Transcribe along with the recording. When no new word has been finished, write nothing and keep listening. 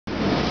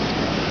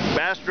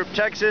Bastrop,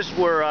 Texas.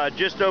 We're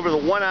just over the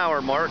 1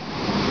 hour mark.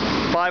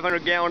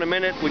 500 gallon a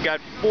minute. We got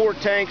 4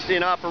 tanks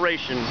in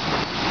operation.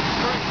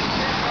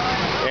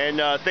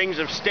 And things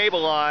have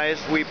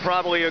stabilized. We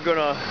probably are going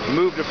to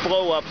move the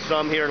flow up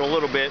some here in a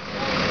little bit.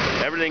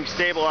 Everything's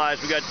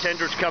stabilized. We got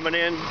tenders coming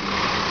in.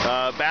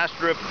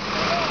 Bastrop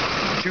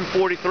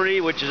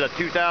 243, which is a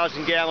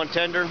 2,000 gallon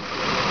tender.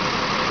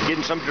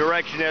 Getting some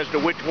direction as to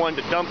which one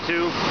to dump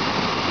to.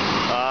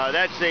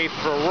 That's a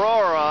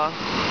Ferrara.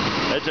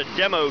 That's a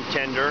demo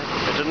tender.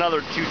 It's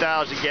another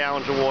 2,000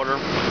 gallons of water.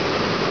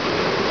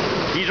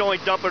 He's only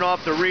dumping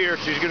off the rear,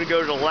 so he's going to go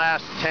to the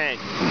last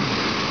tank.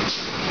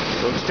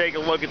 So let's take a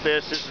look at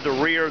this. This is the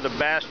rear of the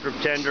Bastrop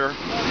tender,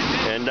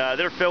 and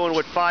they're filling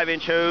with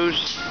 5-inch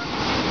hose.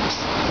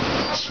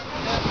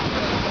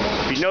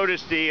 If you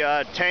notice,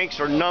 the tanks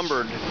are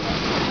numbered.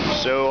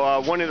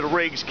 So one of the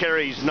rigs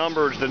carries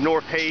numbers, the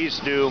North Hayes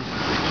do,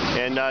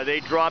 and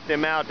they drop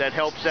them out. That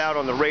helps out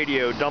on the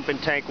radio. Dumping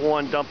tank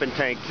 1, dumping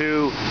tank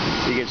 2.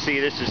 You can see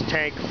this is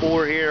tank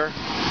 4 here.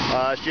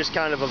 It's just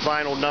kind of a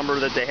vinyl number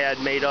that they had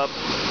made up,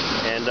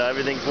 and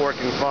everything's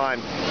working fine.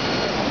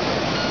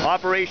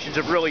 Operations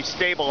have really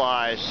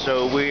stabilized,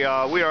 so we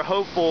are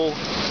hopeful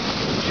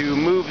to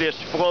move this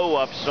flow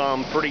up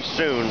some pretty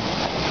soon.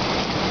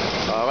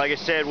 Like I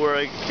said, we're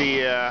at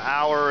the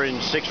hour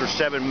and 6 or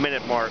 7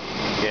 minute mark,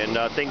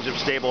 and things have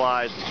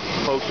stabilized.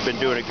 Folks have been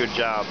doing a good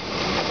job.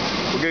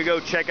 We're going to go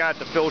check out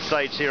the fill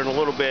sites here in a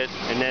little bit,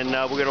 and then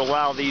we're going to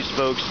allow these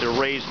folks to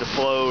raise the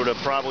flow to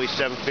probably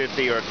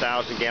 750 or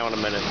 1,000 gallon a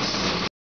minute.